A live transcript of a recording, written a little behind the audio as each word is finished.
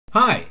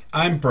Hi,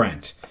 I'm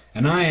Brent,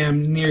 and I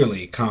am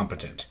Nearly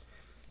Competent.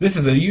 This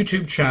is a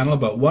YouTube channel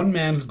about one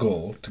man's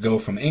goal to go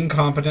from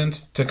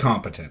incompetent to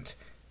competent.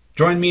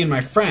 Join me and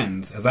my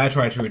friends as I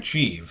try to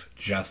achieve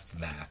just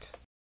that.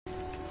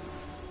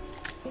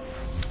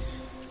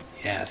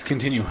 Yeah, let's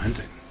continue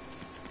hunting.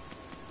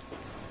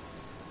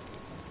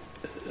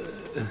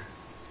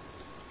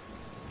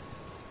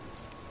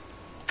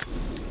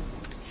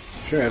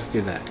 Sure, let's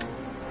do that.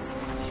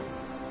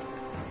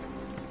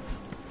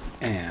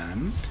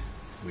 And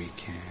we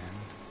can...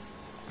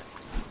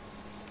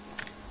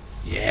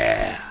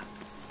 Yeah!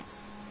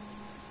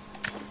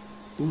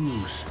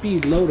 Ooh,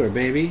 speed loader,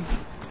 baby.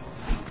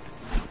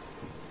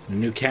 The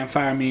new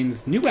campfire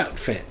means new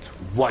outfit.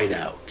 White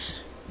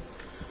out.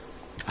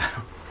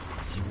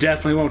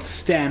 Definitely won't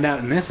stand out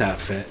in this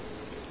outfit.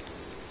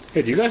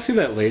 Hey, do you guys see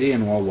that lady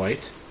in all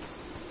white?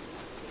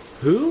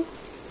 Who?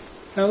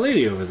 That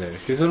lady over there.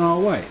 She's in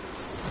all white.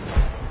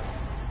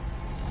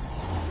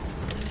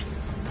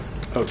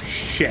 Oh,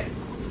 shit.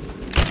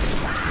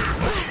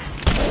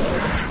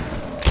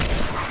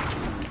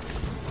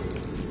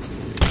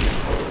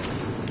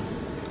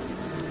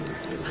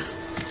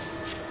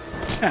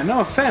 Yeah, no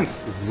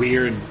offense,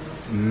 weird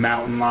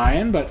mountain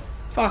lion, but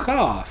fuck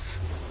off.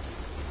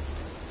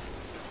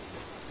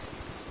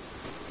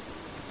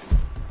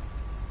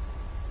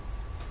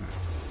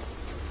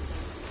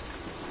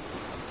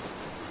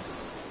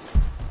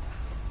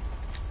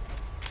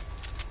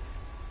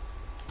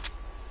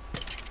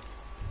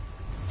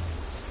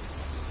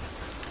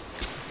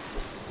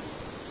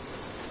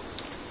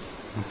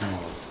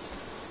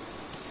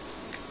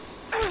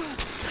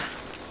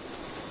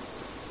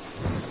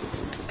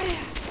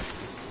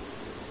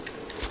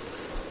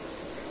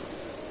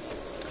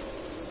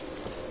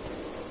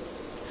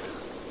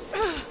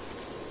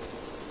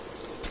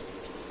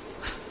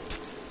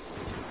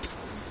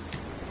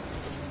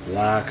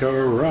 Like a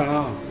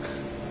rock.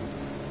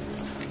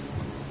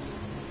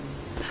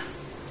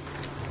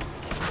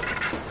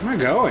 Where am I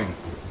going?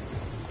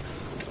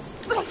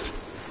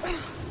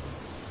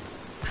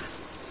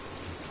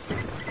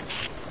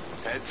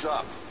 Heads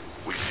up.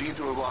 We seem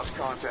to have lost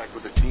contact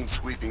with the team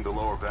sweeping the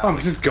lower valley. Oh,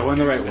 I'm just going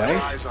the right way?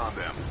 Eyes on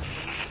them.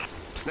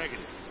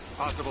 Negative.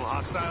 Possible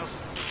hostiles?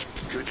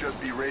 Could just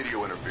be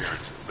radio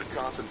interference, but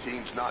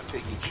Constantine's not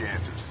taking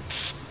chances.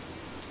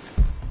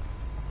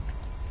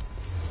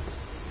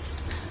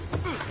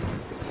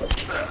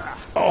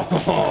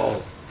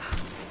 Oh!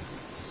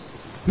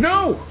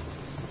 No!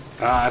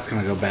 Ah, that's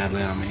gonna go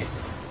badly on me.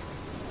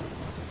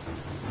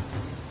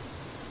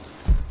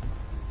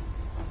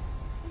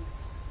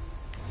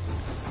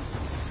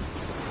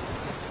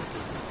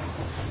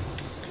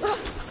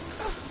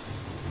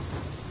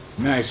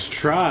 Nice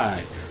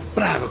try,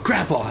 but I have a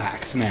grapple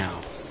axe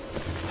now.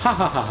 Ha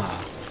ha ha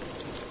ha.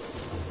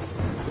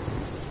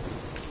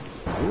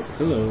 Oh,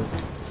 hello.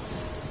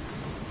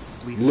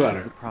 We Letter. heard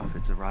of the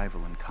Prophet's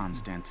arrival in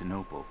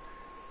Constantinople,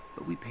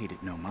 but we paid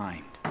it no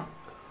mind.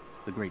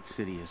 The great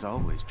city has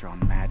always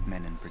drawn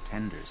madmen and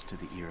pretenders to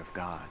the ear of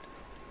God.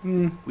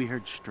 We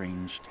heard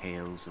strange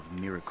tales of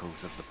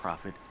miracles of the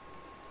Prophet,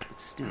 but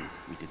still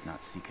we did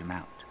not seek him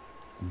out.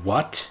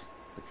 What?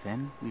 But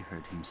then we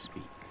heard him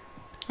speak.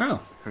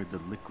 Oh. Heard the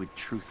liquid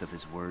truth of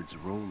his words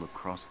roll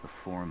across the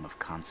forum of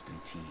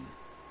Constantine.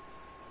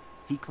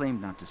 He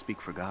claimed not to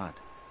speak for God,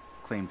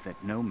 claimed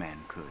that no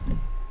man could.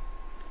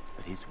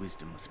 But his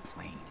wisdom was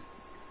plain,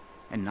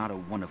 and not a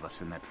one of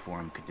us in that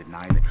forum could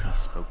deny that he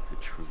spoke the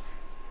truth.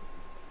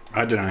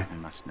 I deny. I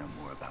must know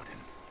more about him.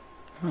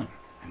 Huh.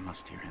 I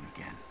must hear him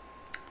again.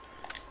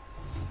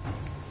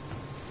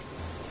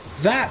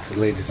 That,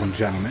 ladies and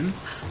gentlemen,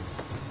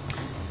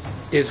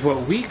 is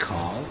what we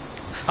call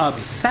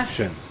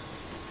obsession.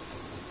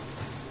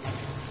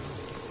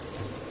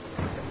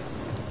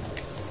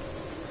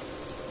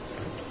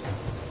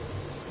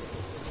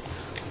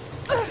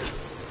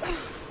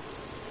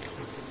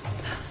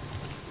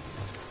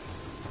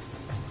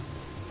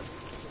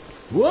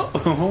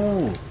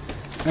 Whoa!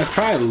 Let's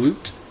try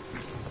loot.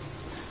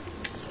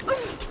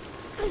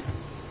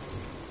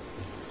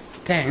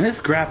 Dang, this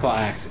grapple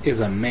axe is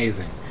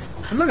amazing.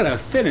 And look at how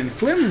thin and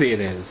flimsy it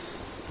is.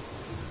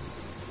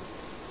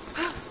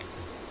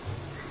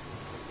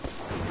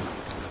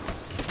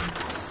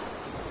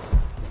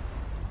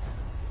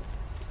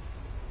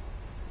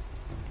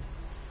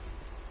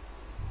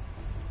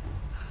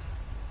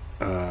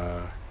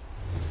 So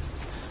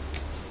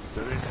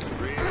this is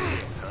really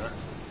it, huh?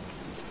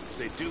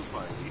 They do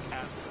find the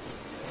Atlas.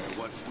 And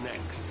what's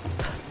next?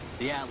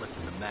 The Atlas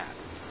is a map.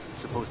 It's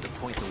supposed to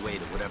point the way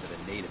to whatever the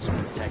natives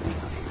are protecting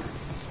out here.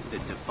 The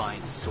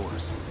divine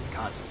source that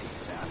Constantine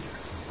is after.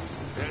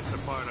 That's the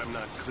part I'm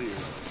not clear on.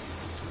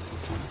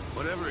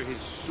 Whatever his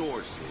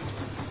source is,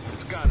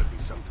 it's gotta be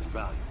something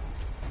valuable.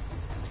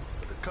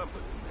 But the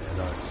company men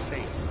aren't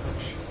saying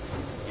much.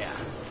 Yeah.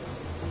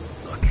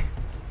 Look,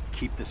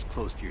 keep this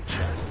close to your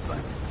chest, but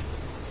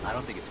I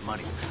don't think it's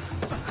money.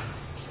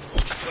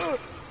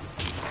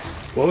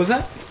 What was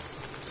that?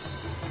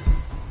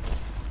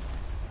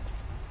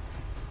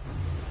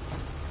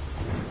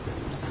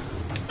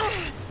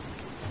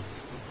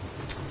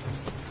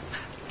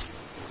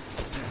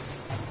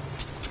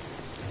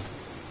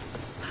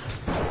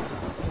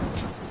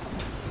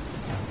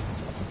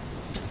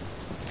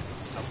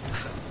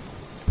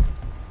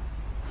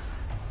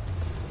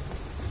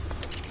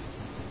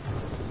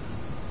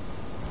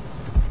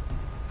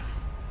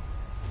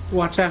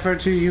 Whatever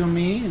do you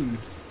mean?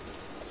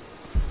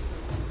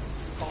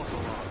 False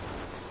alarm.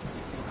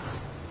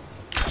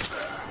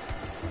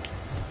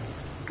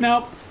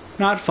 Nope,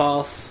 not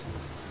false.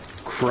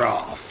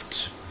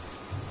 Croft.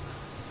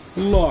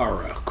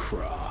 Lara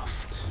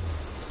Croft.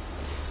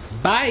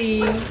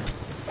 Bye!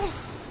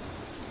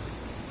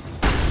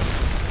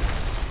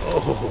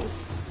 Oh.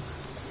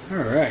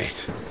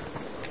 Alright.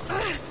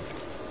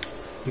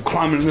 I'm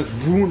climbing this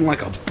ruin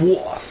like a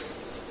boss.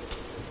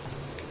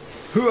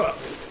 Huh.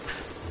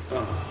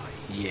 Oh,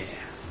 yeah.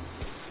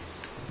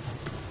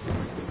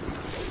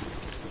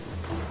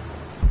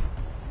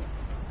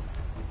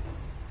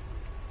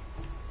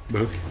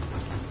 Okay.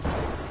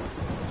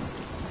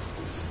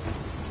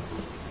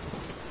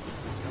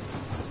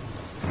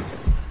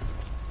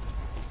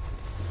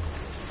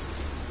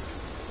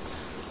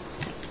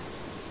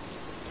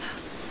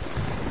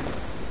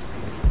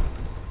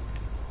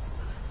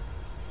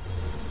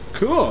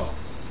 Cool.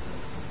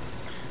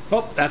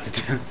 Oh,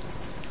 that's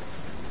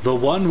the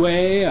one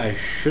way I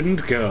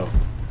shouldn't go.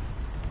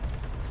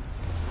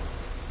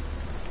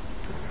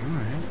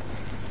 Alright.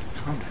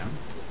 Calm down.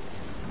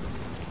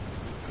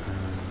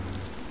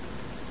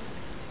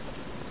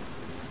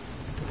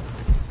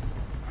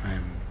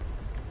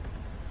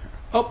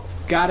 Oh,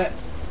 got it.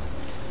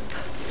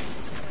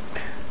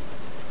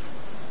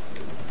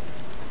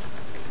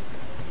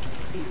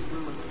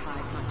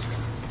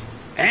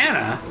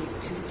 Anna?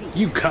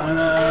 You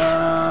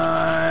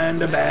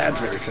kinda bad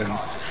person.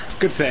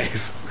 Good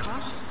save.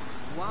 Cautious?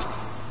 Why?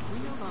 We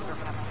no longer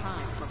have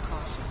time for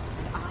caution,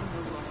 and I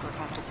no longer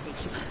have the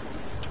patience.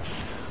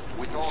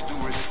 With all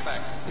due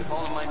respect, if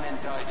all of my men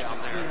die down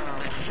We there... are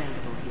all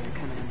expendable here,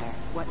 Commander.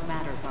 What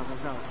matters are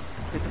results.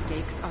 The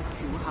stakes are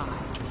too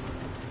high.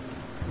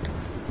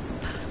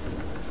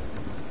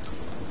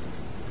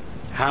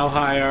 How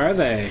high are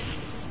they?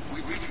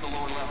 We've reached the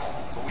lower level,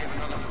 but we have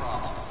another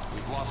problem.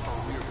 We've lost our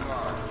rear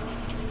guard.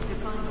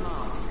 Define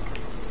lost.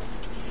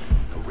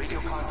 No radio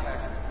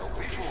contact, no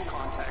visual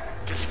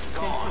contact, just Then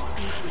gone.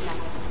 proceed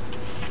without them.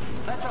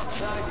 That's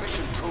outside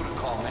mission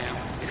protocol, ma'am.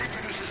 It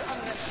introduces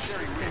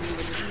unnecessary Can you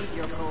risks. achieve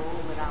your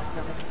goal without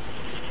them?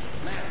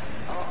 Ma'am,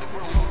 I don't think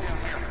we're alone down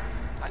here.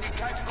 I need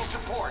tactical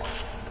support.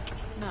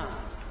 No.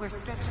 We're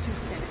stretched too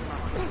thin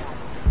across the gap.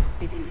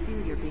 If you feel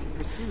you're being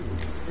pursued,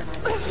 then I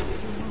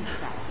suggest you move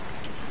faster.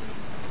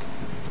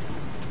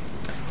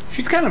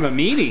 She's kind of a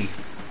meanie.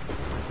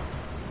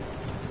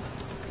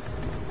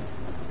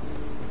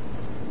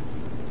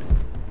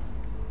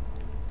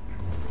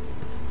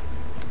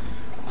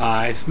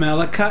 I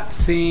smell a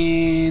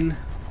cutscene.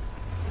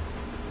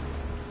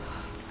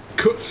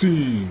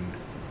 Cutscene.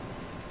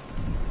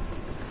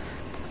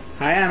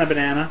 Hi, Anna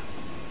Banana.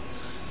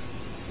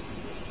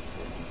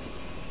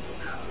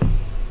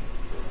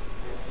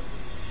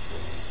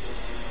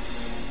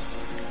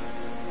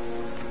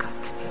 It's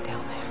got to be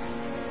down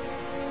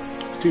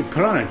there. Dude,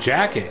 put on a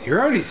jacket.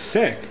 You're already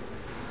sick.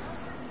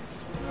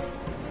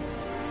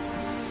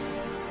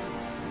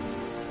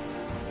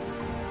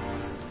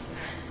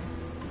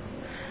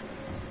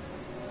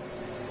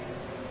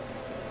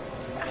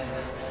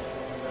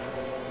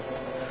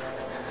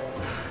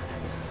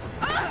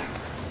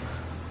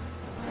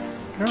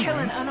 Kill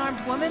an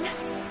unarmed woman?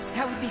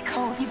 That would be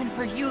cold even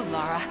for you,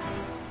 Lara.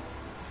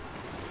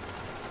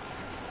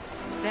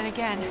 Then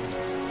again,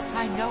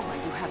 I know why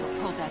you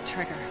haven't pulled that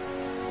trigger.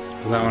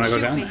 Does that want to go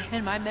Shoot down me, there?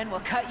 and my men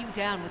will cut you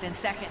down within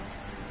seconds.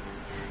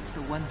 It's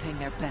the one thing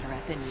they're better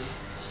at than you.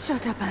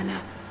 Shut up,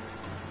 Anna.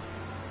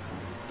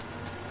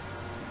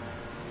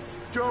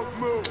 Don't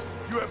move.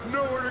 You have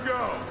nowhere to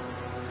go.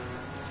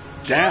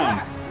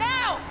 Down.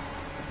 Now!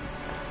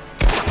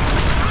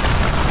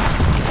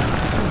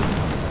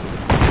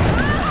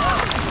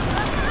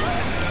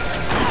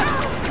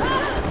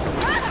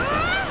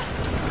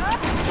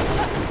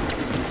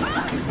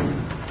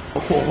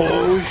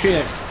 Oh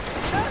shit.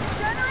 Those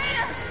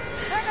generators!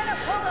 They're gonna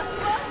pull us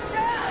both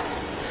down!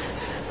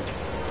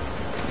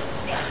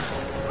 Shit!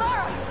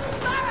 Lara!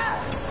 Lara!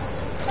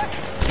 I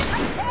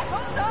can't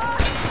hold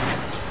on!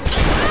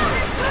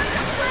 It's going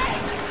to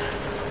break!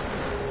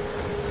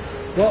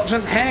 Well,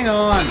 just hang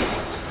on.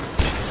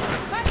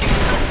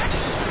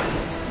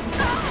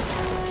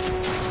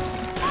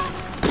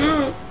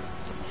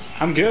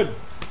 I'm good.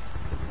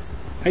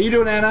 How you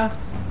doing, Anna?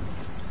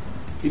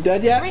 You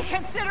dead yet?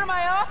 Reconsider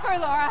my offer,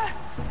 Laura!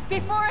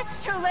 Before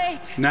it's too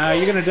late! No,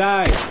 you're gonna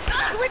die.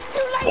 It was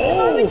too late the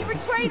moment you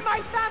betrayed my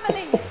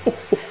family!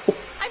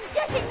 I'm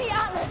getting the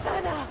Atlas,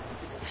 Anna!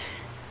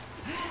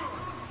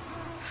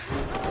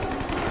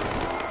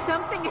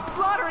 Something is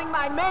slaughtering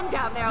my men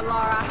down there,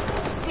 Laura!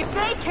 If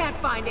they can't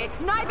find it,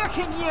 neither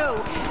can you!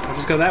 I'll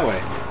just go that way.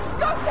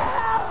 Go to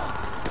hell!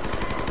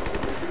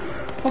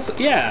 Also,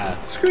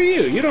 yeah, screw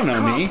you. You don't know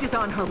me. Croft is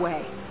on her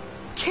way.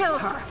 Kill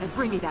her and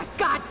bring me that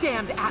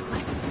goddamned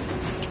Atlas!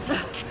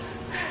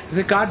 Is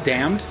it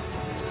goddamned?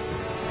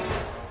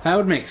 That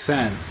would make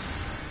sense.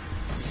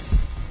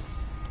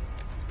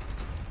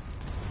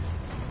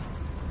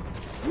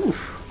 Oof.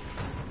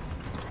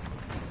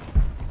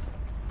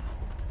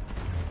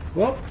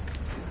 Well,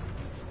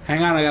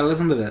 hang on, I gotta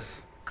listen to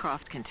this.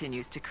 Croft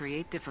continues to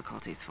create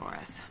difficulties for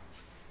us.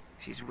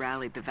 She's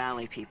rallied the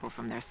Valley people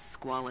from their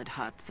squalid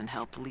huts and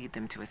helped lead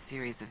them to a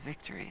series of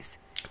victories.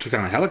 Took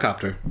down a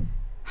helicopter.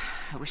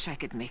 I wish I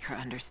could make her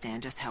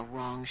understand just how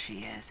wrong she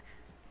is.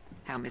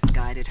 How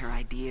misguided her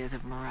ideas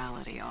of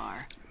morality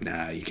are.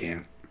 Nah, you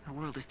can't. The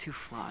world is too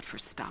flawed for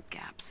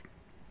stopgaps.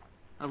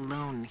 A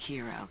lone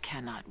hero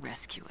cannot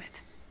rescue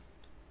it.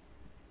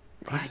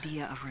 The What?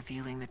 idea of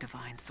revealing the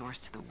divine source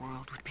to the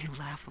world would be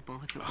laughable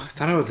if it I wasn't.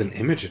 thought it was an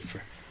image at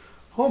first.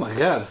 Oh my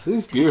god,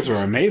 these viewers are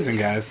amazing,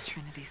 guys.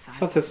 Trinity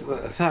I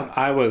thought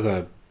I was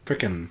a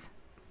freaking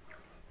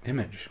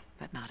image.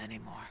 But not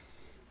anymore.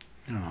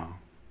 Oh.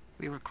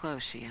 We were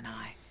close, she and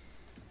I.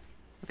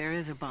 There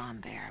is a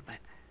bond there, but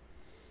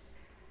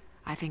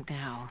I think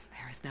now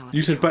there is no other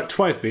You said but choice.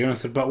 twice, but you only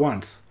said but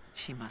once.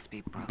 She must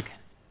be broken.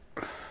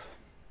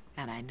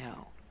 And I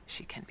know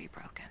she can be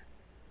broken.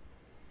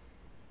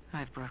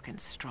 I've broken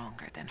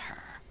stronger than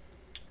her.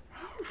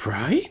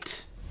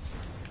 Right?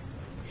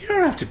 You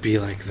don't have to be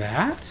like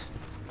that.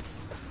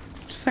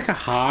 Just like a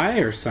high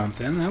or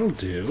something, that'll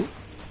do.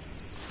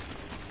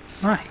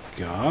 My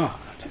god.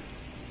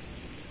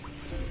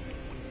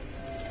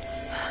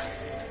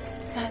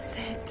 That's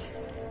it.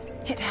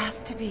 It has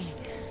to be.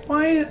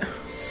 Why?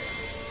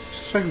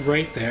 Just like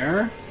right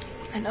there?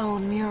 An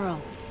old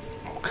mural.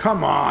 Oh,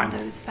 come on.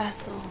 Those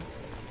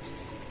vessels.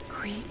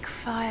 Greek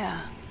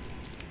fire.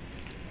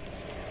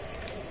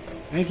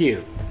 Thank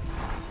you.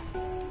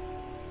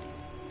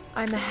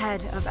 I'm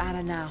ahead of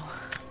Anna now,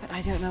 but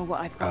I don't know what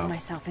I've gotten Oh.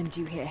 myself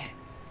into here.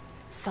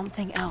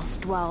 Something else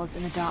dwells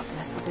in the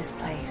darkness of this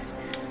place.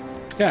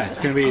 Yeah, it's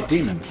But gonna I've be a got to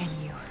demon.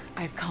 continue.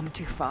 I've come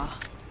too far.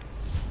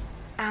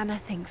 Anna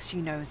thinks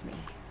she knows me.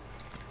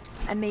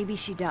 And maybe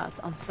she does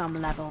on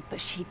some level, but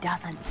she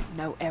doesn't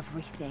know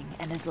everything.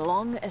 And as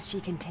long as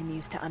she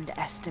continues to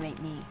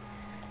underestimate me,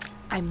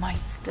 I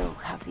might still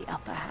have the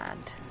upper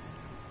hand.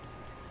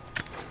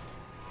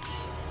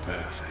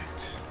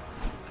 Perfect.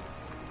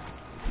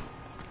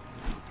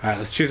 Alright,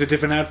 let's choose a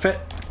different outfit.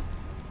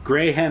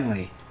 Gray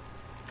Henley.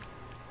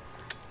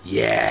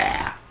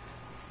 Yeah!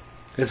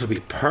 This will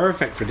be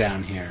perfect for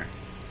down here.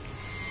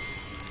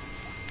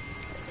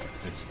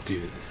 Let's do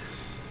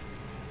this.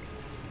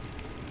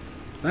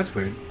 That's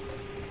weird.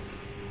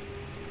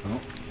 Oh.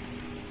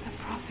 The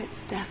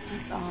Prophet's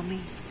deathless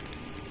army,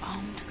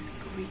 armed with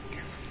Greek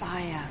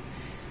fire.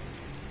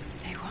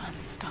 They were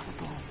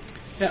unstoppable.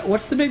 Yeah,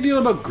 what's the big deal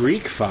about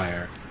Greek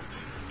fire?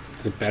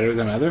 Is it better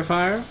than other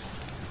fire?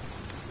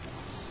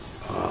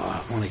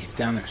 Oh, I want to get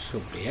down there so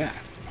bad.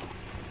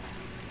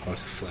 Oh,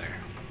 it's a flare.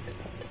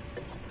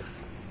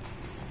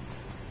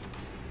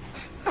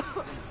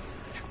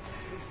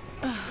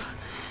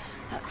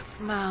 That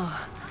smell.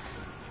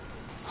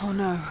 Oh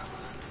no.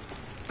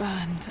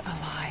 Burned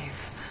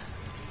alive.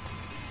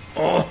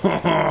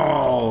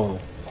 Oh!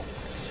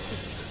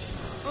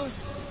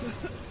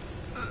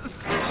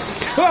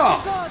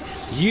 Oh!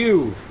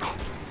 You!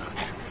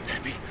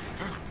 Let me...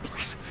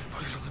 Please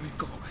let me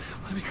go.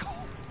 Let me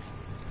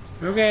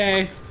go.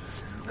 Okay.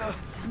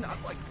 Not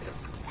like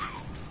this.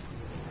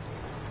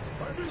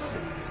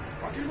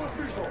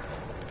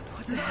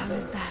 What the hell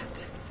is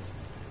that?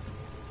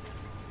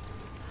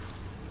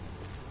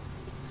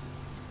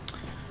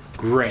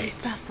 Great. These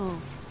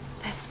vessels,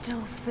 they're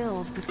still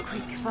filled with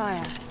Greek fire.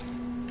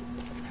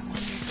 I wonder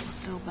if it will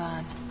still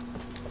burn.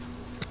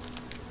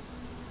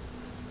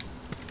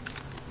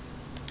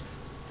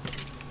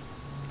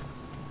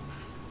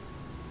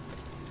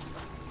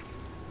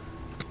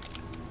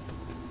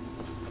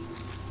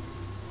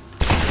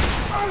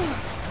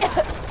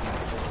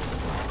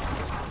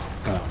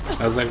 Oh,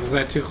 I was like, was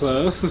that too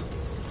close?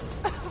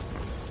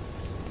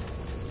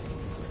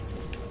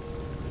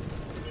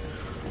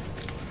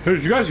 Hey,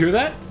 did you guys hear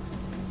that?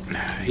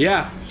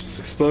 Yeah, it's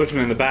an explosion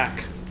in the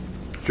back.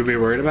 Should we be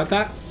worried about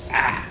that?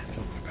 Ah,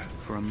 don't worry about it.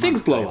 For a Things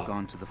month blow I've up.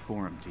 gone to the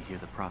forum to hear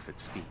the prophet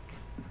speak.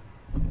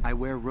 I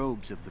wear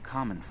robes of the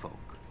common folk.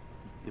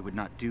 It would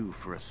not do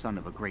for a son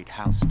of a great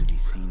house to be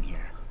seen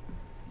here.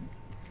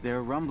 There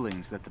are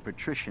rumblings that the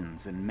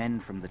patricians and men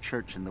from the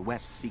church in the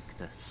west seek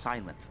to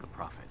silence the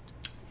prophet.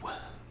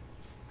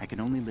 I can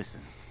only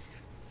listen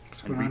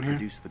and going on here?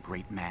 reproduce the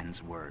great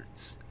man's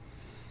words.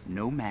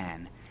 No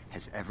man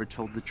has ever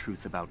told the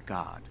truth about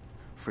God,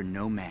 for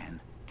no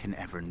man can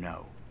ever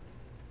know.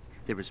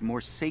 There is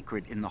more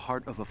sacred in the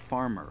heart of a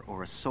farmer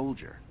or a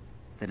soldier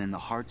than in the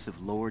hearts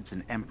of lords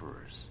and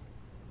emperors.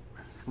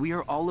 We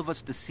are all of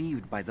us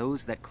deceived by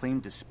those that claim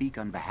to speak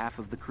on behalf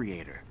of the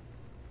Creator.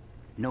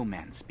 No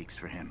man speaks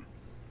for him,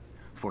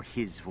 for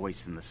his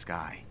voice in the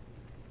sky,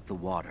 the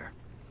water,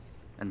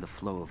 and the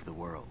flow of the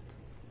world.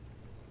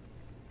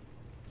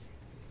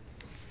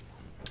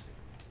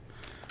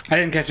 I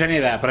didn't catch any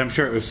of that, but I'm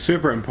sure it was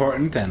super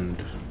important, and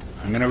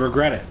I'm gonna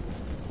regret it.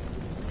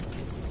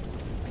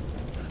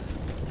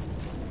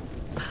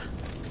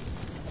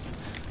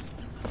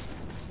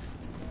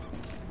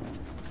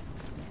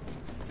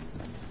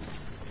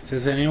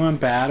 Is anyone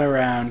bad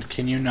around?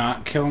 Can you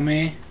not kill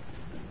me?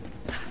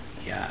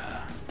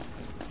 Yeah.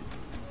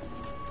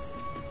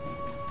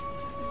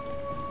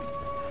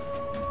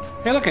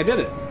 Hey, look, I did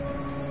it.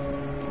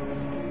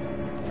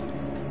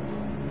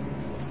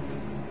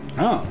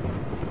 Oh.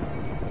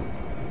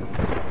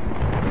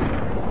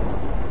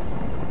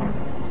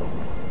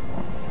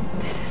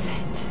 This is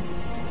it.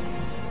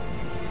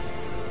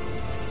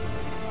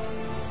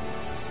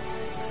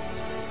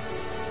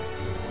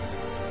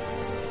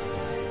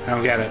 I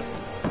don't get it.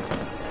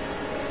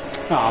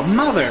 Oh,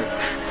 mother!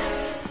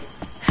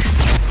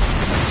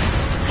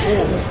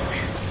 Oh.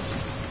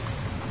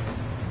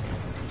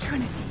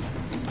 Trinity,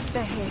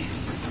 they're here.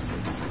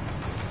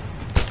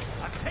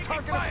 I'm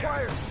taking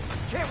fire.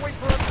 Can't wait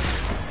for us.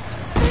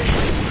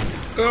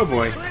 Oh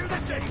boy. Clear the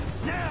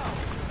safe now.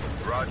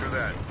 Roger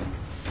that.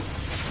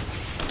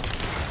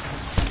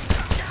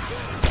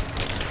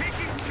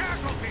 Taking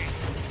casualties.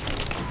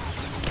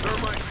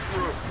 Thermite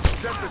screw.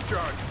 Set the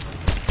charge.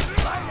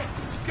 Light it.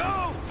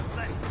 Go.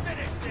 Let's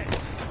finish this.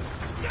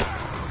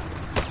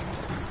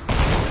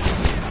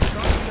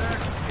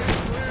 Contact. Get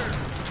clear.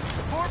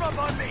 Form up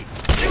on me.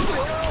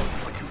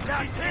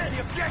 That's it. The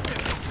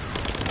objective.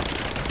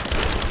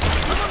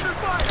 I'm under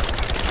fire.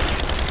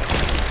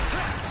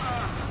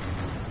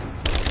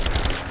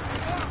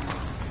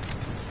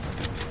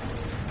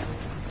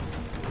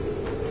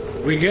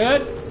 We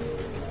good?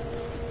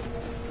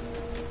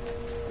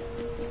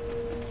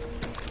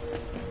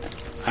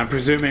 I'm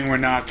presuming we're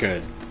not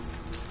good.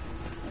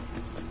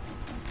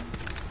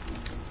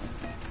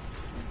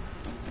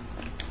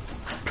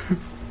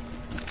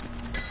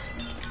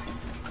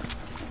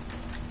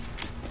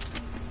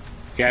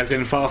 You guys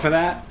didn't fall for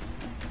that?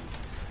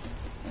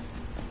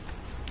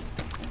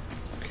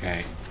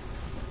 Okay.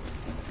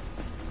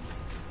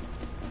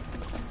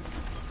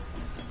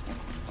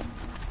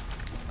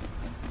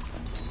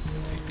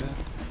 Take that.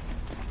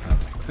 I'll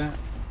take that.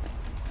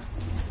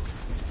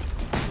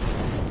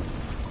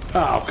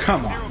 Oh,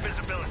 come on. Zero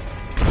visibility.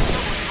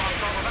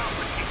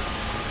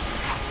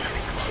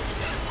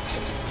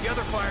 The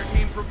other fire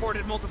teams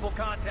reported multiple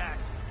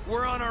contacts.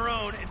 We're on our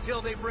own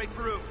until they break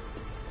through.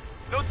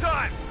 No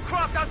time!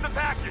 Croft has the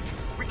package!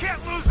 We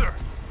can't lose her!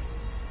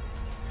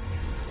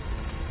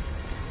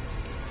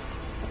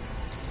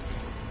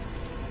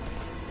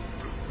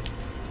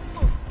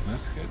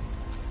 That's good.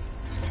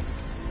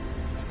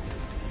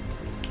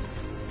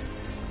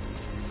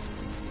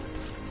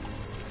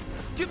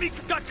 Give me...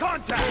 got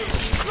contact!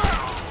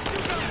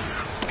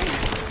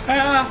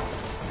 Ah!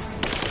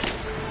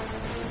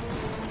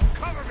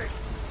 Cover me!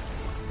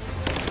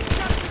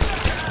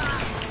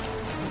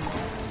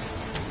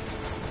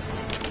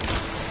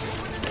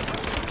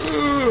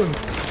 Ugh.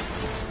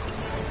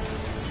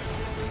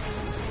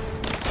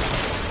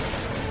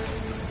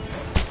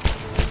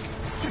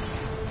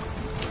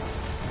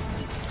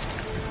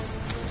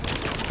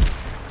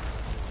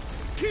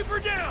 Keep her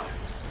down!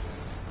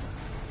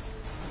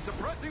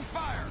 Suppressing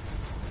fire!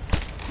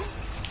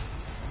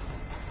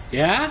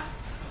 Yeah?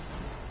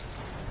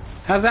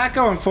 How's that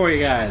going for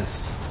you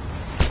guys?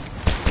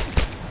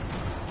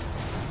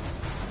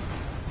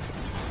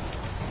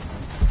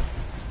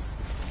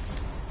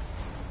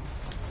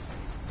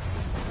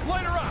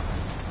 Light her up!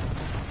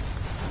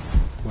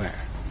 Where?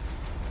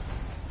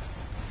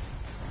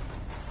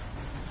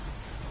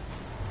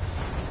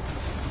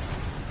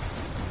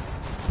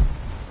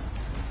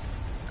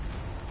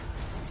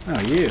 Oh,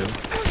 you.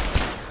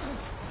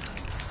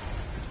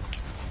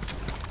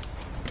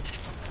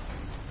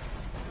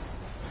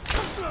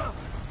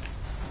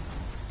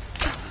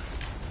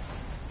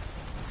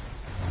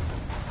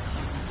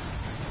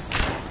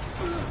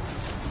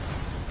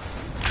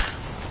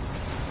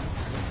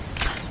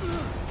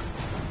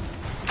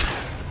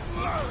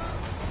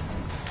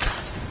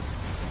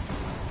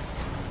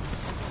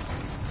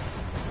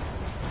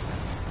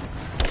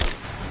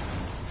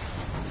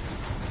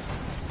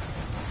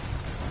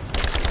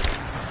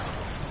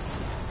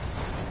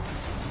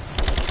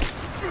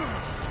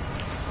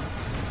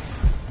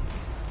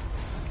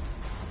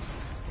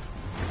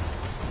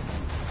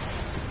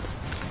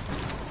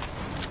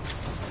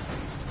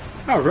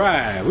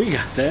 Alright, we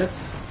got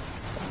this.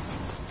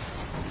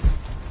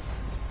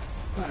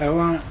 I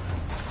want...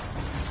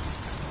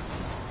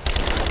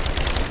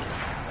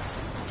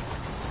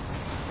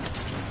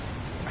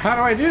 How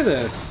do I do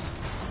this?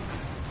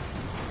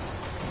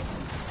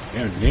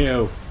 You're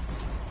new.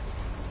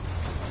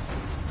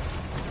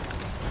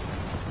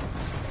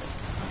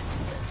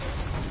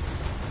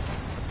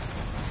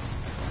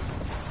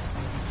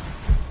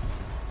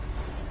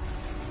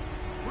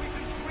 We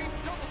can sweep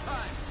double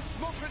time!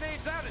 Smoke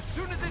grenades out as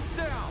soon as it's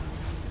down!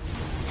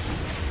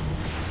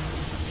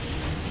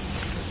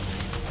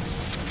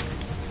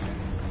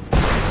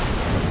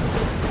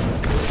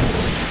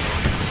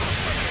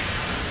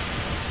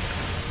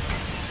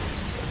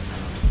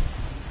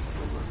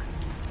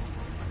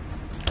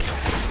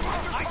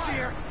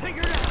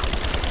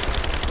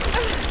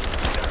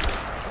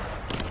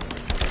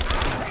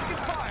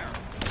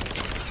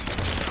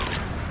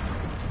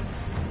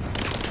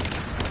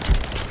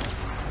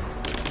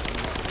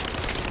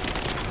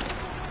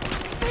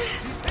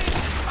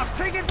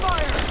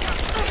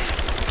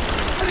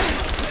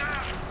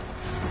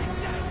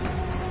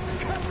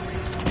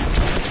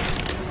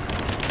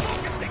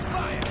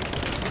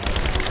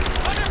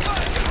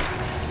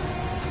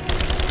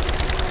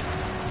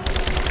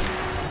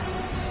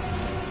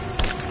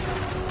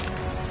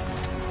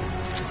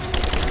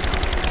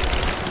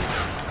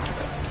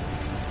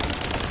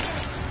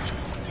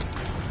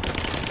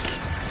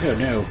 Oh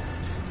no.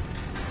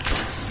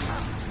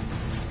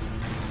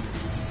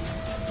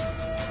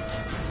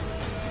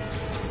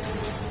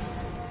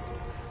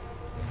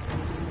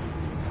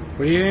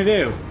 What are you gonna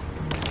do?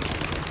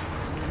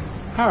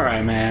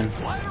 Alright, man.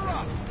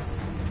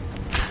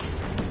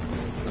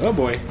 Oh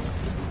boy.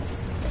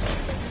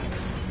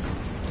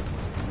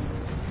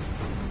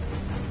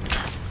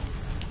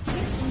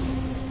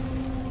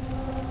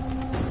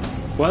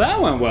 Well,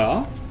 that went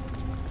well.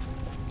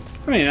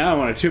 I mean, I don't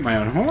want to toot my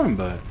own horn,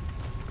 but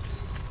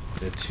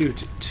the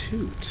toot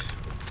toot.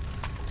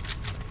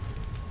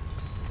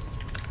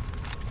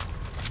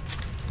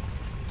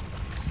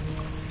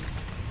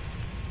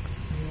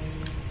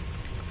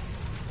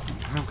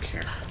 I don't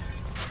care.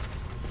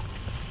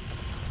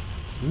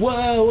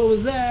 Whoa, what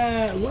was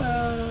that?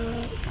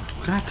 Whoa.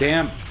 God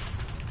damn.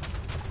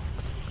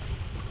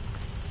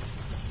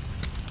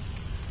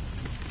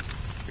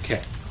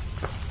 Okay.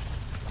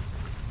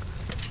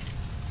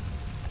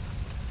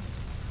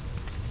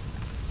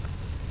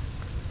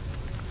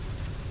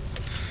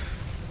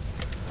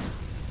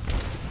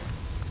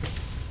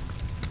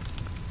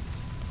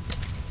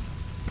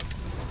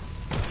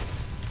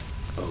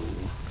 Oh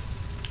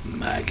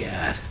my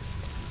god.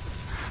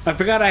 I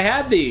forgot I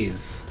had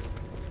these.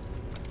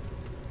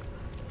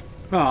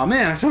 Oh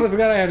man, I totally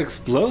forgot I had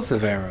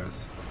explosive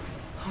arrows.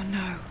 Oh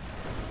no.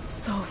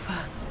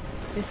 Sulfur.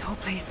 This whole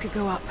place could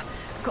go up.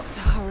 Got to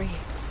hurry.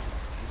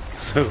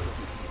 So,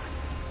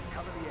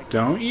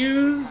 don't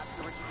use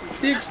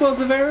the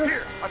explosive arrows?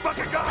 Here, I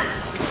fucking got it!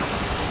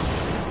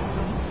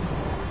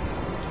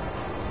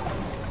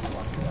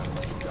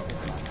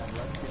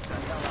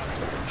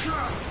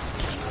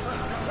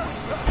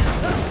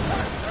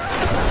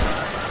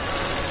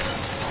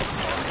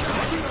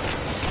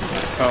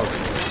 Oh.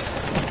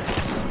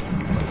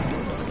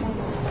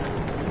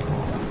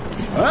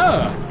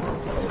 Ah!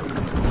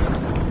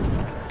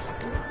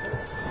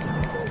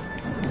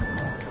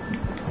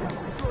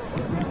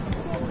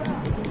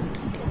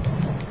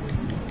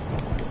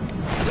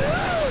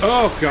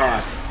 Oh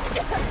god.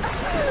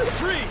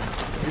 Tree!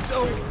 It's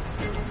over.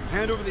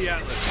 Hand over the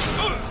atlas.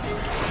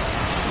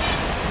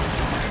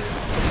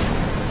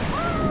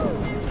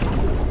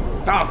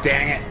 Oh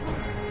dang it.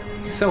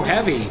 He's so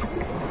heavy.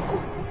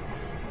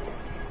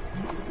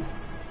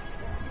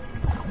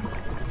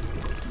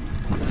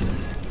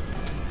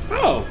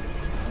 Oh.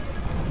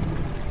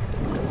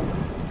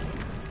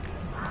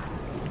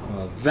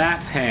 Well,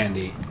 that's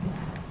handy.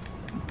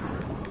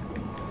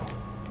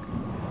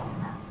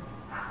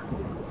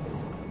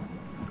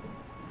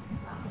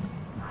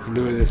 You can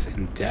do this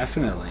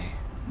indefinitely.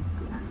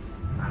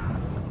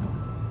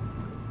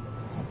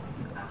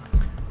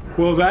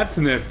 Well, that's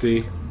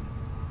nifty.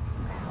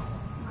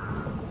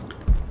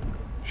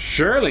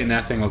 Surely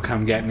nothing will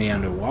come get me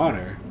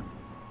underwater.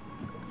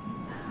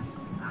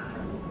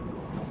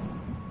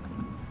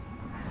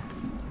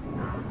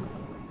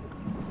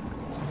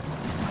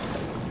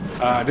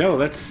 No,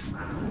 let's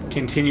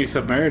continue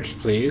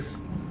submerged, please.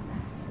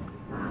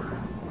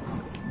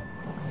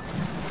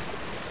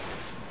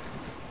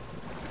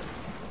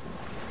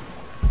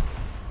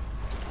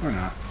 Or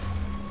not.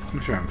 I'm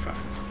sure I'm fine.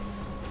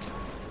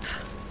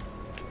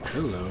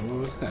 Hello, what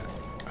was that?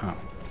 Oh.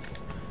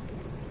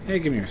 Hey,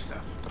 give me your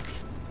stuff.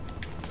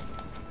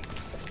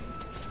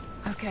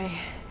 Okay.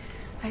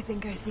 I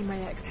think I see my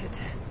exit.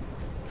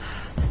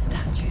 The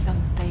statue's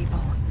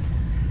unstable.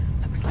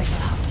 Looks like I'll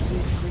have to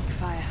use Greek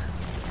fire.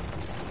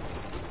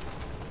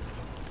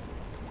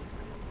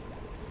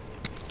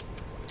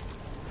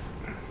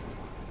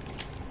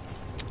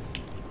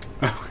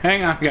 Oh,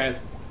 hang on, guys.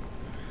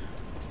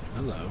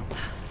 Hello.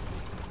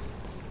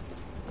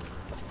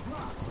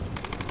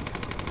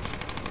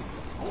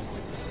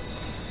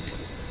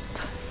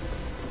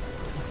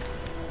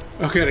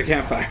 Okay, the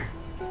campfire.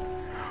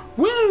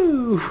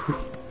 Woo!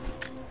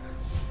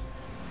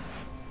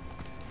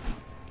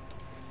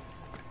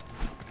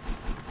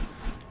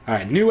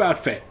 Alright, new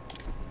outfit.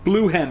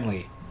 Blue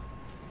Henley.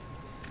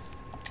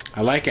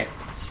 I like it.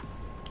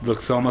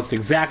 Looks almost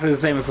exactly the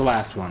same as the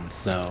last one,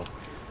 so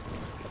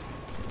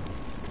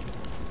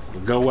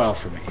it'll go well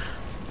for me.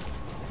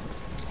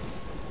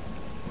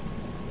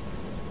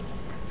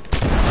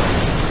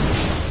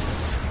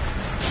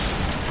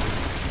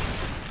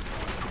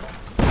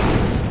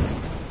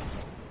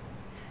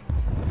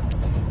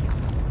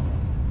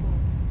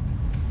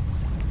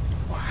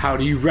 How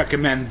do you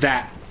recommend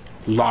that,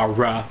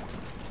 Lara?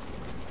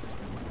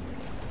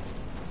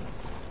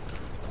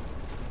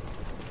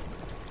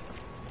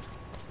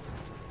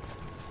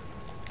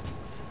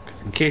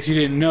 In case you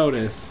didn't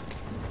notice,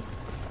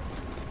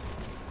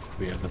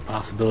 we have the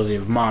possibility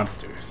of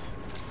monsters.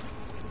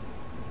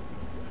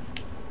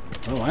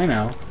 Oh, I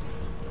know.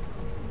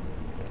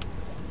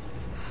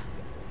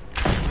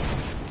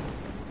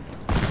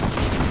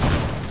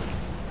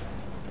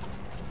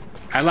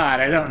 I lied,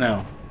 I don't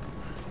know.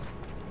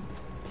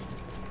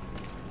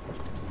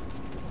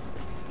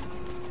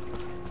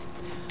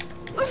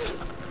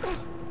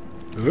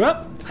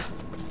 Whoop!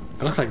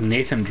 I look like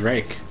Nathan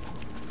Drake.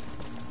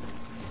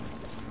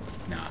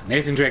 No,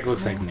 Nathan Drake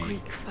looks like me.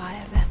 Greek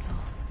fire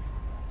vessels.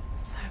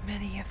 So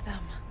of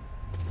them.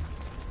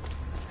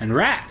 And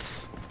rats.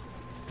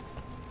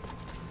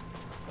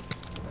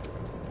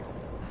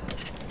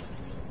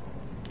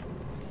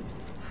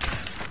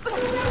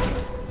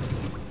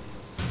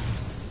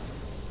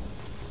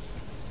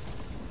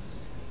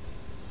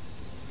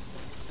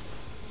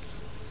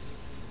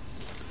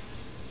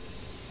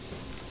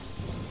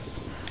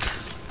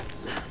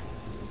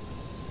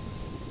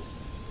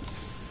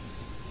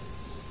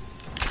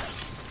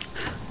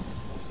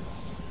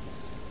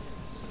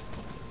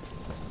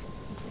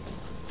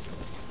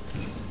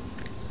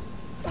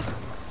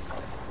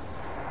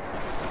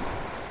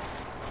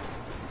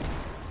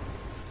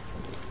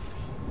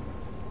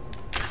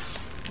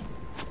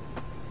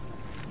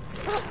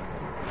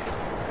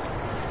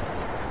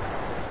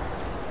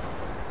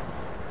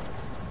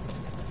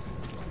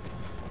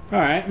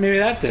 Alright, maybe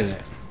that did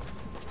it.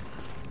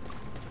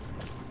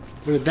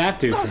 What did that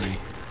do for me?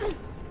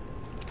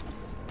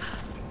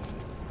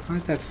 I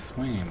like that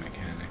swinging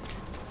mechanic.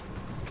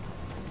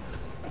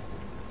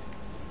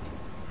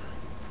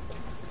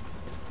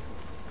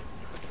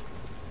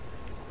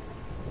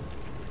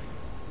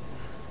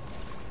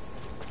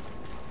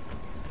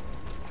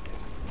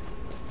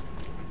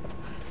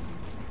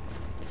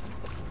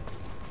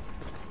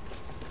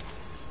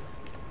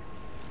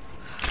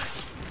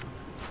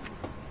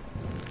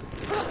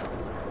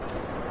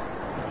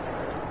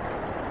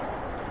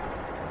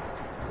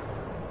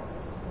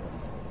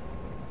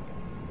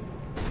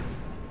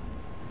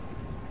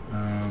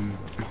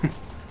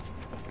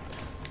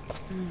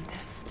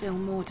 There's still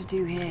more to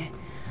do here.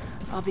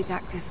 I'll be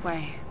back this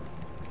way.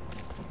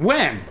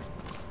 When?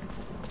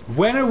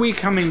 When are we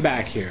coming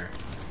back here?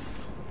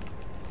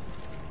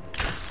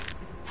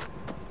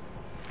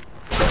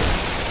 There's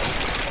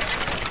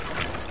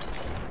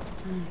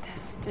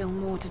still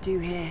more to do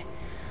here.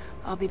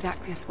 I'll be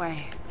back this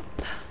way.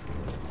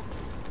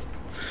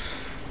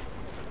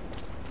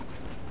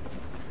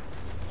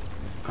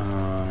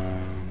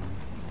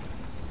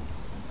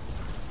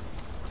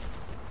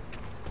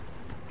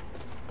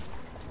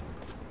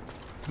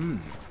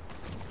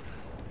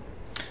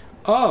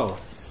 Oh.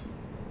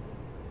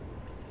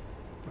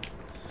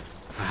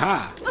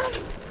 Aha.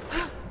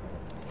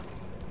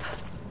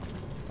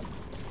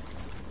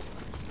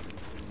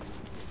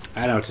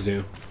 I know what to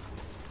do.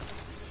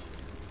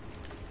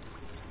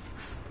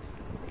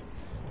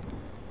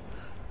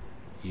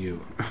 You.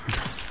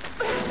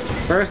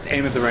 First,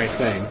 aim at the right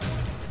thing.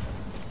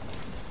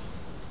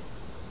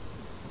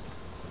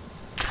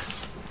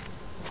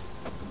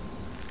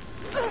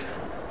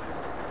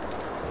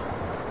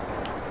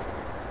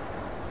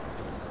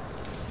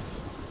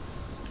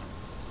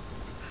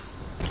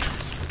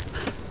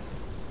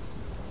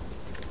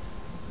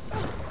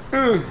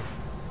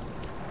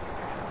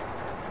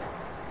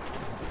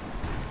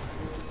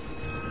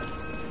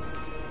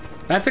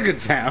 That's a good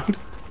sound.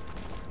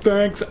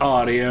 Thanks,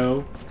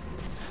 audio.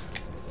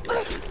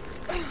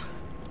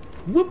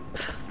 Whoop.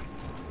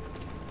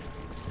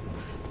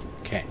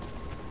 Okay.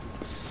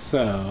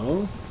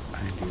 So,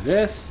 I do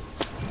this.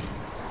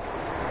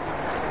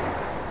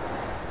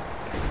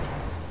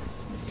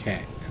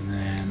 Okay, and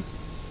then...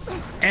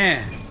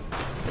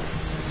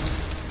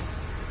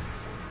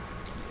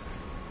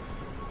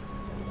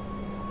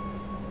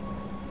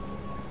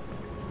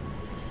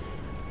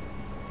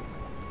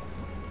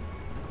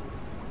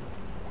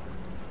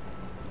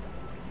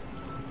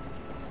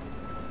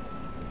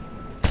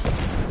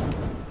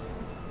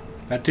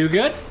 That too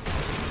good?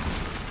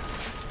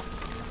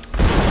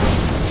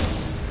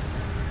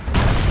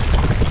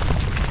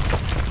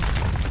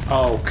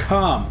 Oh,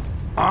 come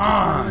Just one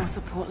on! more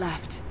support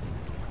left.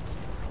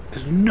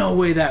 There's no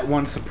way that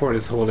one support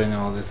is holding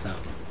all this up.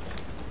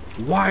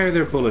 Why are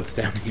there bullets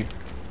down here?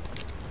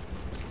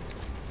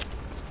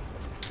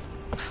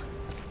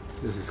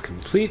 This is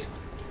complete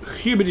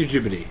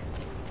hubbity-jibbity.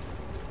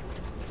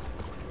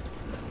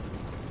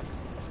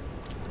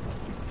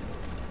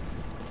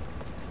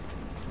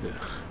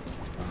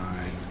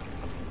 Fine.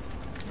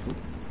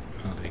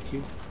 I'll take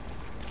you.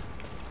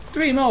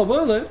 3 more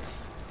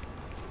bullets?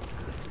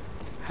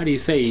 How do you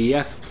say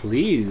yes,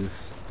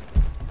 please?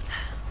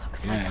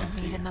 Looks Yeah, like I I'll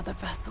see. need another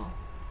vessel.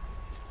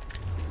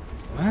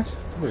 What?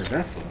 Where's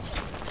that from?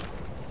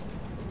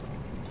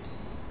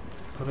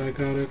 But I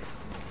got it.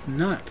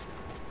 Not.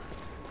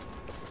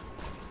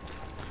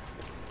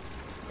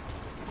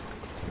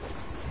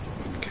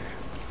 Okay.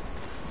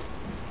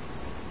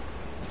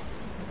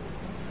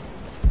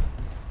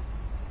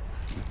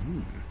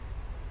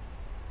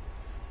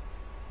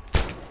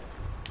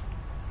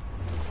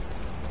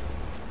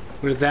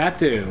 What did that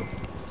do?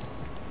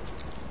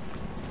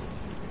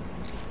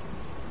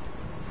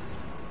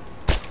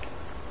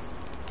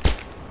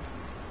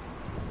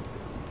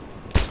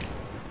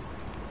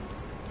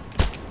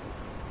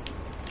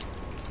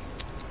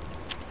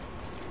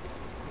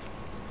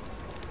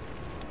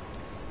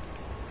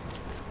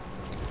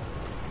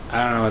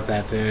 I don't know what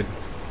that did.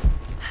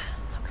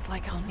 Looks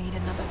like I'll need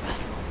another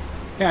vessel.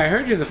 Yeah, I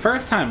heard you the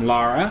first time,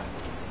 Lara.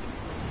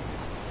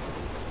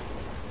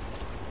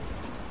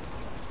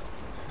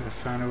 Should have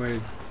found a way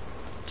to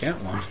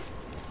get one.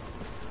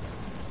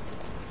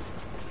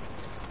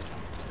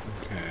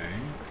 Okay.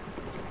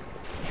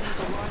 There's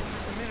a line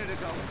just a minute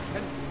ago,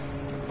 and...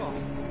 Oh,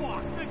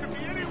 fuck! They could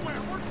be anywhere!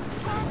 We're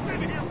trapped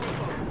in here with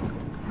them!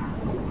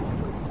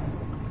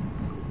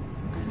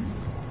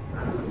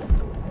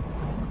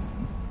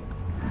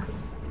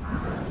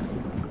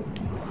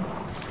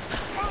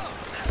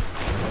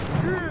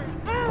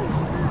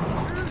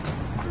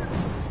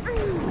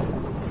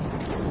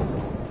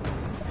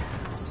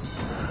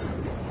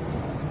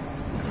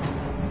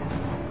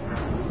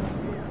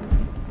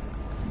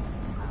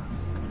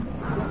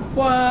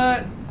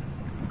 What?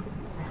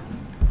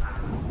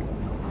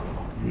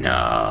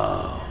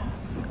 No.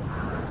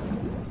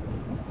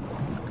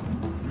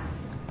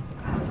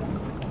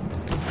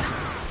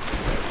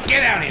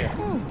 Get out here!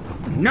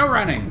 No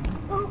running!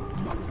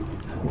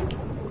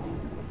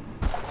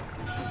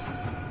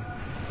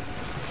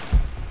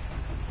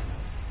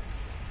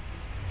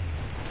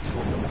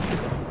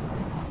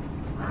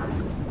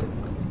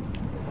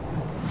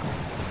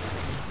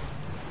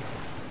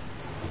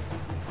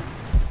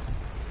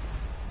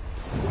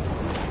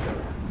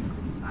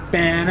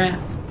 Banana.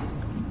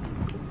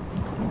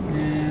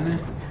 Banana.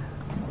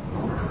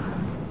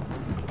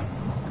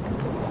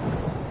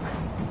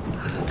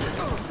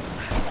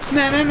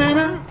 Na na na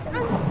na.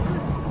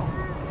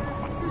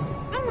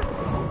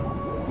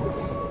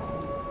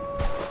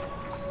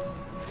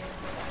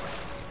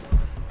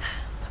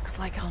 Looks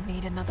like I'll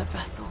need another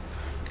vessel.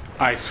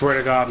 I swear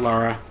to God,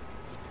 Laura.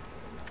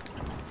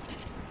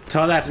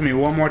 Tell that to me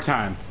one more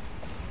time.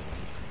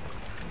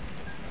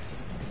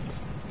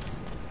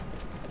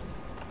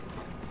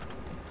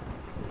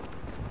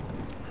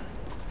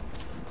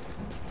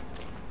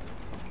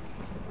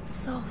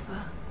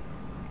 Sulfur.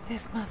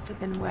 This must have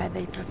been where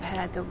they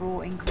prepared the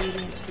raw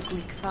ingredients for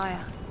Greek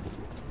fire.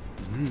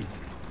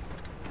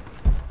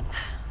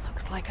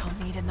 Looks like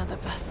I'll need another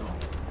vessel.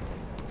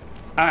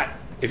 Alright,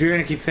 if you're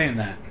gonna keep saying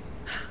that.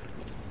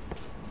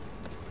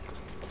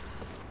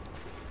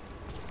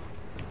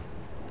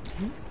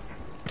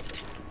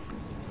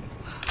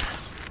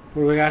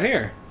 What do we got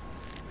here?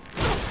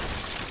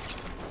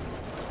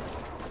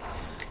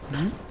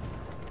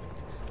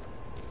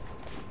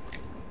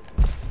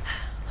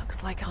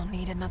 Looks like I'll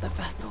need another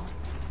vessel.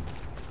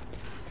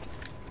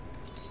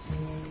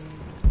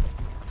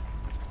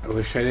 I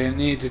wish I didn't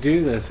need to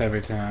do this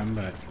every time,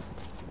 but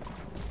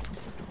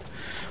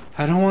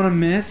I don't want to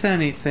miss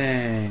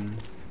anything.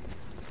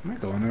 Am I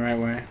going the right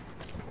way?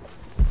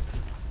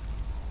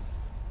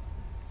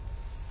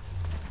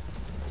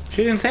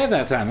 She didn't save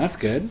that time, that's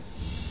good.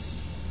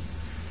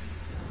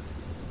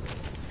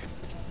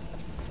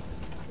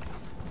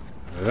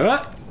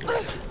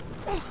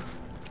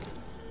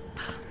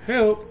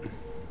 Help.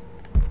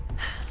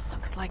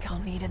 Looks like I'll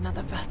need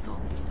another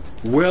vessel.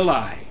 Will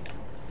I?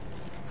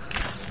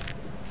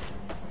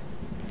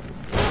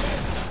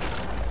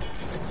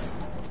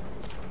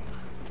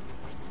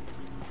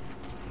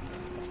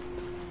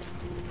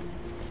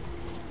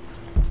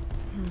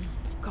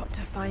 Got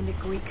to find a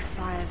Greek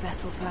fire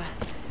vessel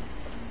first.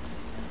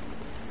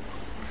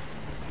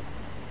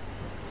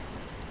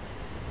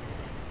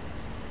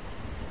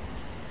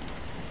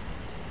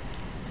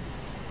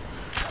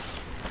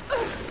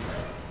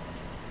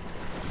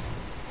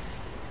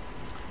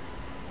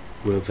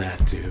 Will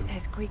that do?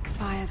 There's Greek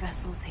fire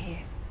vessels here.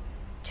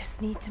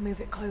 Just need to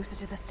move it closer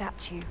to the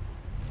statue.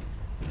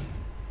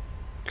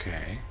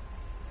 Okay.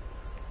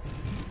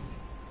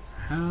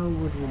 How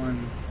would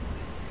one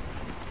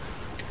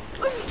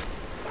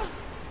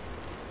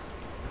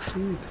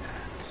do that?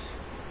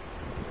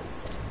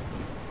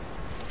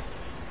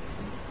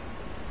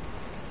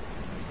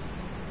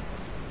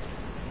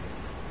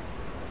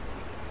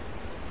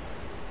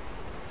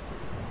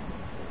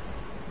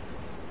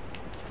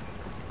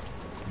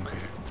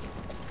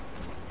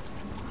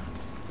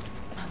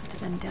 Must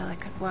have been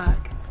delicate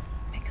work,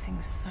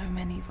 mixing so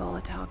many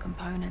volatile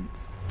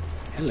components.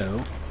 Hello.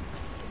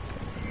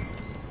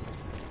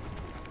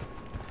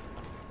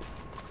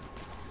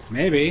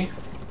 Maybe.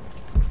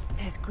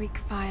 There's Greek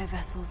fire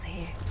vessels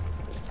here.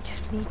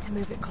 Just need to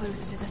move it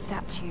closer to the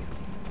statue.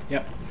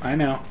 Yep, I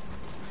know.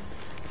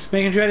 Just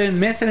making sure I didn't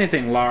miss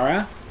anything,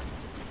 Laura.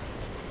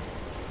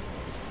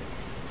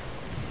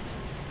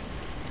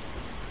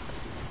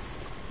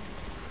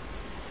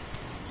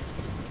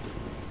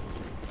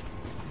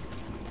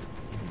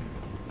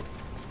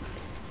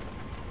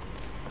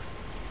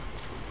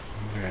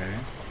 Okay.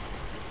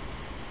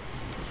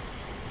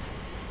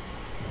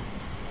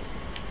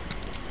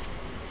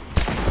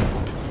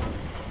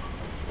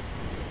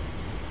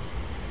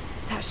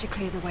 That should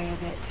clear the way a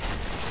bit.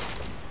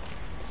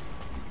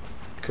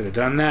 Could have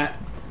done that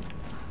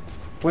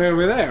way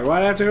over there.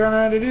 Why'd I have to run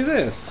around to do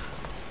this?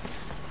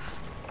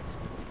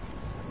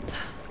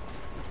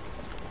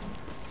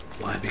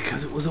 Why?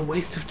 Because it was a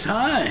waste of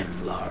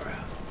time, Laura.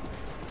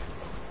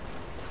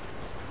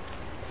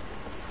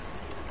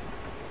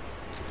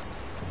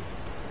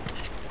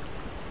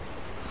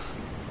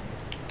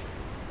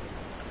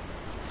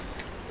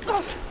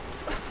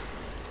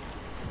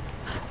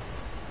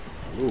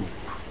 Ooh.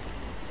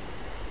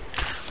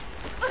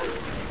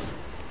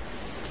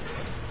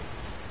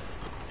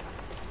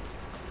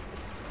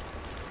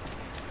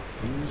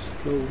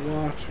 the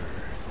water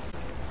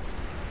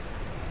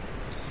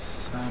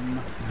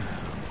somehow.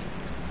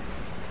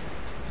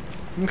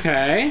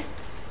 Okay.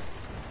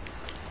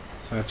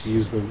 So I have to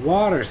use the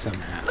water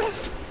somehow.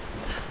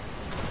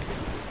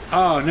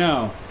 Oh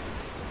no.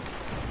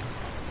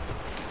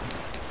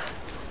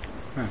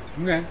 Huh,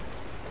 okay.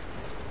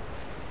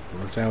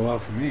 Worked out well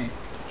for me.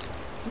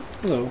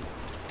 Hello.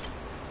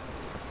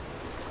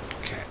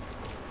 Okay.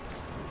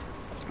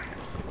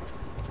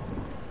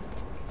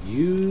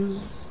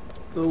 Use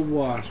the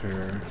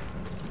water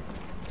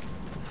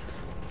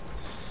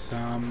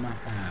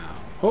somehow.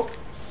 Oh!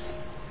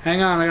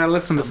 Hang on, I gotta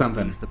listen to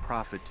something. Believe the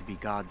prophet to be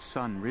God's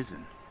son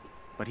risen,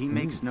 but he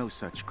makes no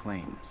such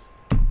claims.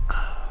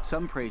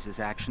 Some praise his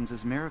actions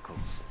as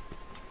miracles,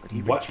 but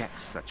he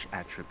rejects such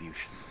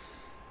attributions.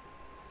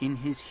 In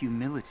his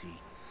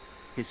humility,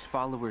 his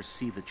followers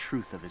see the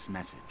truth of his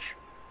message.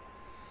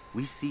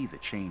 We see the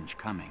change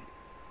coming.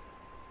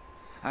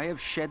 I have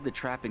shed the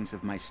trappings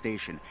of my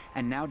station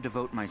and now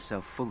devote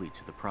myself fully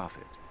to the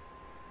prophet.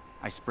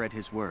 I spread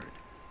his word,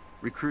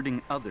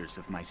 recruiting others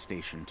of my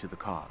station to the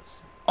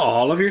cause.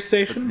 All of your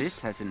stations? But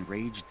this has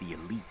enraged the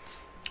elite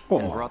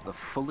and brought the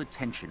full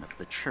attention of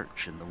the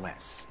church in the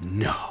West.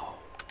 No.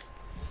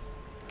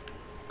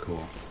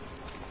 Cool.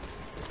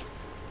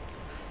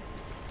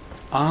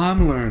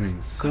 I'm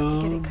learning so...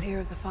 Got to get it clear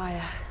of the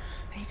fire.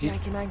 Maybe I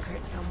can anchor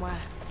it somewhere.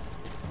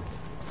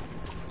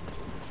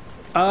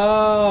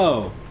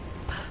 Oh!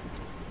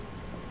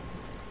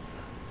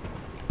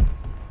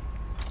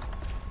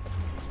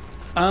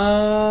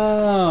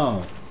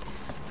 Oh!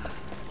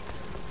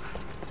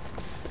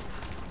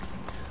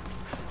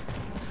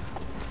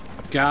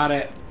 Got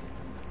it.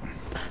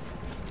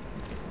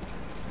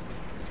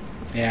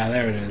 Yeah,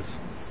 there it is.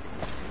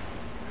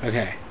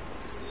 Okay.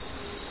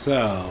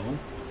 So...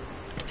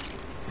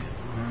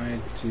 I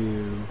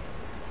do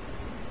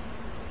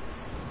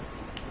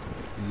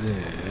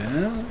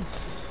this.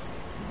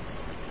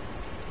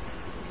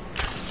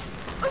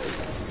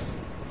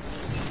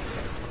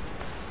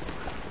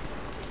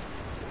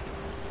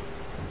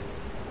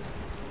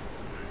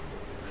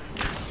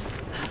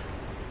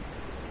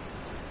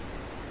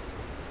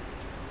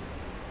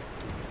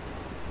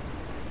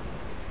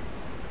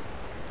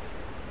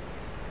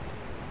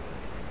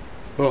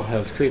 Oh, that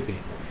was creepy.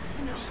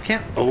 Just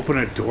can't open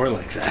a door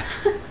like that.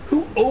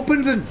 Who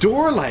opens a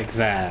door like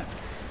that?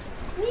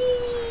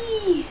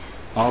 Me.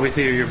 All we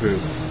see are your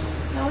boobs.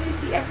 No, you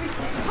see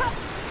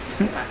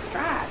everything. My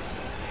straps.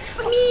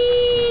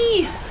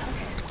 Me.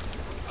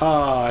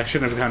 Oh, I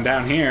shouldn't have come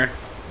down here.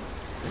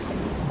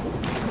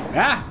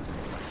 Ah!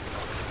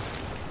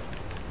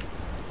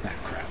 Ah,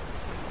 crap.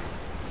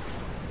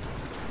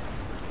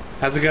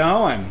 How's it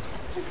going?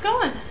 It's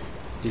going.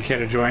 You care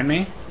to join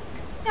me?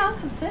 Yeah, I'll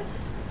come sit.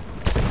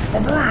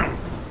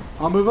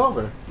 I'll move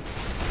over.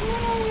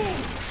 Yay.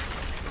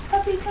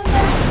 Puppy, come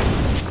back.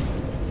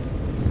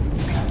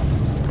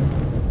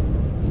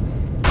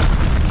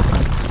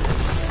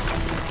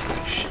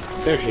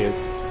 There she is.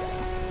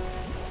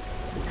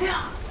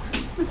 Yeah.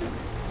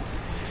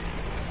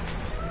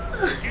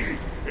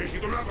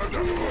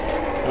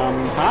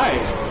 Hi.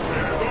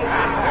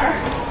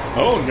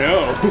 Oh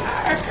no.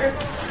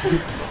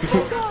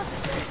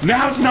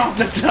 Now's not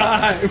the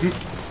time.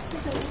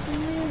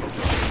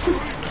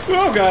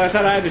 Oh god, I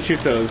thought I had to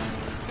shoot those.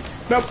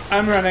 Nope,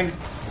 I'm running.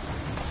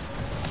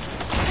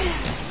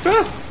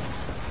 Ah!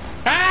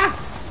 Ah!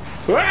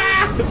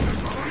 Ah!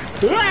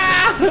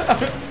 Ah!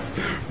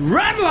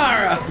 Run,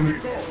 Lara!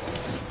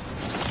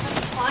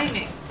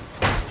 Climbing.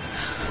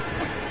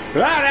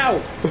 Ah,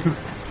 no!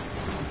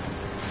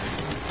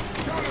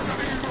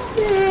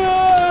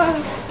 Ah!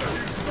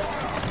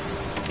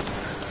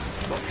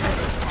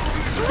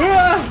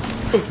 Ah!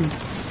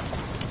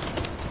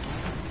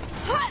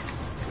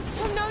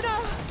 Oh, no, no!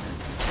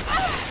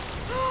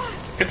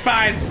 It's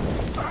fine.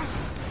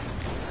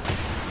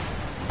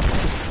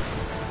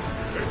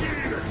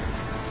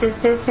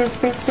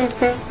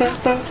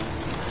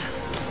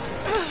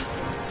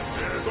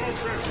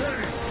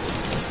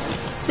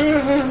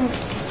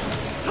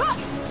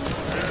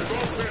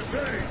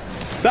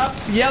 Stop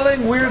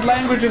yelling weird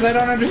languages I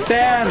don't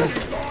understand.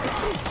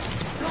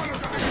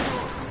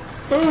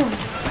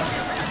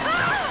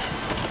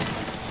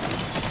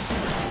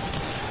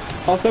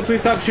 Also,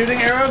 please stop shooting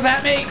arrows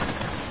at me.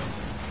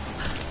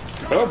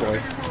 Oh boy.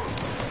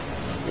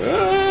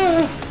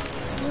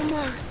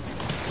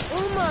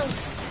 Almost.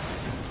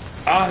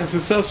 Oh, this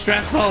is so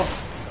stressful.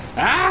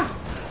 Ah!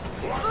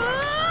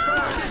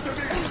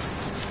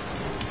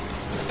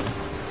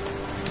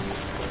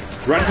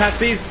 Run past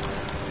these.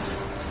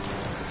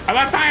 I'm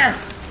on fire.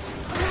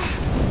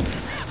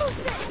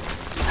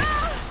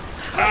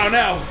 Oh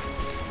no.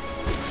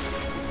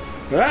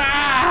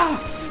 Ah!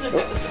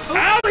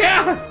 Oh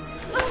yeah.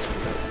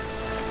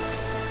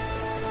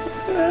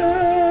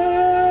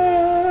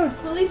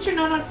 Well, at least you're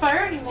not on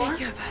fire anymore.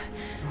 Jacob,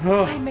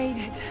 Oh. I made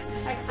it.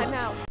 Excellent. I'm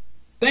out.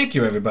 Thank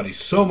you everybody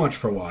so much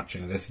for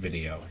watching this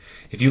video.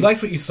 If you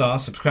liked what you saw,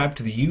 subscribe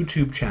to the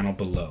YouTube channel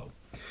below.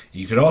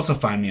 You could also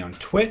find me on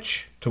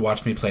Twitch to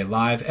watch me play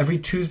live every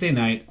Tuesday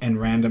night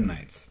and random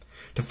nights.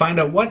 To find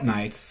out what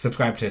nights,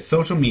 subscribe to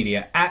social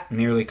media at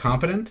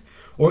NearlyCompetent,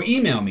 or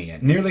email me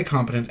at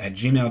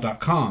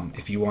nearlycompetent@gmail.com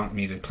if you want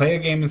me to play a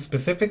game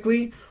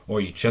specifically, or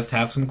you just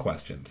have some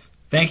questions.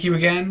 Thank you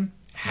again.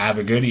 Have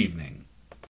a good evening.